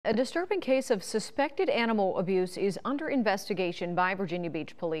A disturbing case of suspected animal abuse is under investigation by Virginia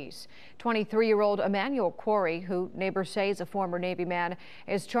Beach police. 23-year-old Emmanuel Quarry, who neighbors say is a former Navy man,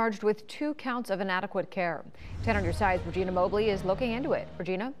 is charged with 2 counts of inadequate care. 10 on your side's Regina Mobley is looking into it.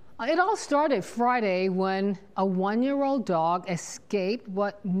 Regina? It all started Friday when a 1-year-old dog escaped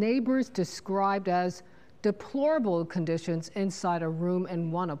what neighbors described as deplorable conditions inside a room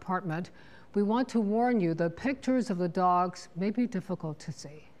in one apartment. We want to warn you, the pictures of the dogs may be difficult to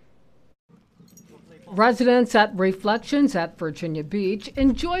see. Residents at Reflections at Virginia Beach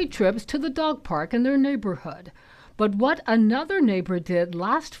enjoy trips to the dog park in their neighborhood. But what another neighbor did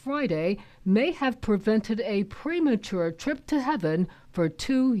last Friday may have prevented a premature trip to heaven for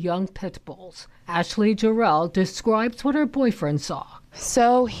 2 young pit bulls. Ashley Jarrell describes what her boyfriend saw.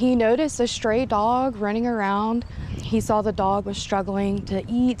 So he noticed a stray dog running around. He saw the dog was struggling to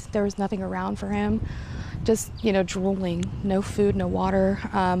eat. There was nothing around for him, just, drooling, no food, no water.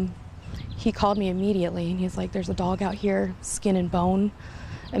 He called me immediately and he's like, there's a dog out here, skin and bone,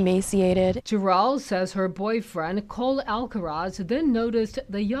 emaciated. Jarrell says her boyfriend, Cole Alcaraz, then noticed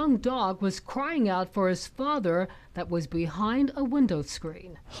the young dog was crying out for his father that was behind a window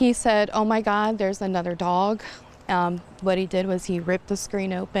screen. He said, oh my God, there's another dog. What he did was he ripped the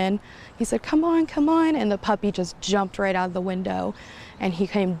screen open. He said, come on, come on. And the puppy just jumped right out of the window. And he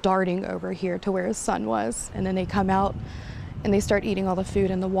came darting over here to where his son was. And then they come out and they start eating all the food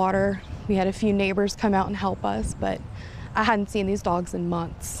and the water. We had a few neighbors come out and help us, but I hadn't seen these dogs in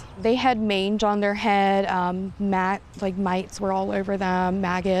months. They had mange on their head, mites were all over them,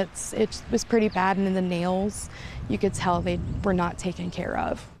 maggots. It was pretty bad, and in the nails, you could tell they were not taken care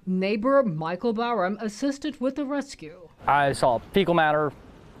of. Neighbor Michael Barham assisted with the rescue. I saw fecal matter,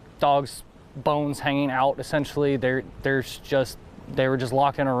 dogs' bones hanging out. Essentially, they were just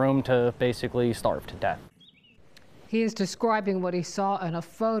locked in a room to basically starve to death. He is describing what he saw in a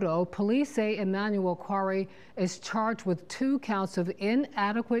photo. Police say Emmanuel Quarry is charged with 2 counts of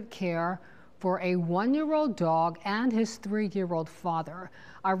inadequate care for a 1-year-old dog and his 3-year-old father.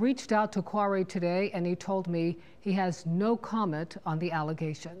 I reached out to Quarry today and he told me he has no comment on the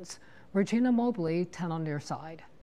allegations. Regina Mobley, 10 on your side.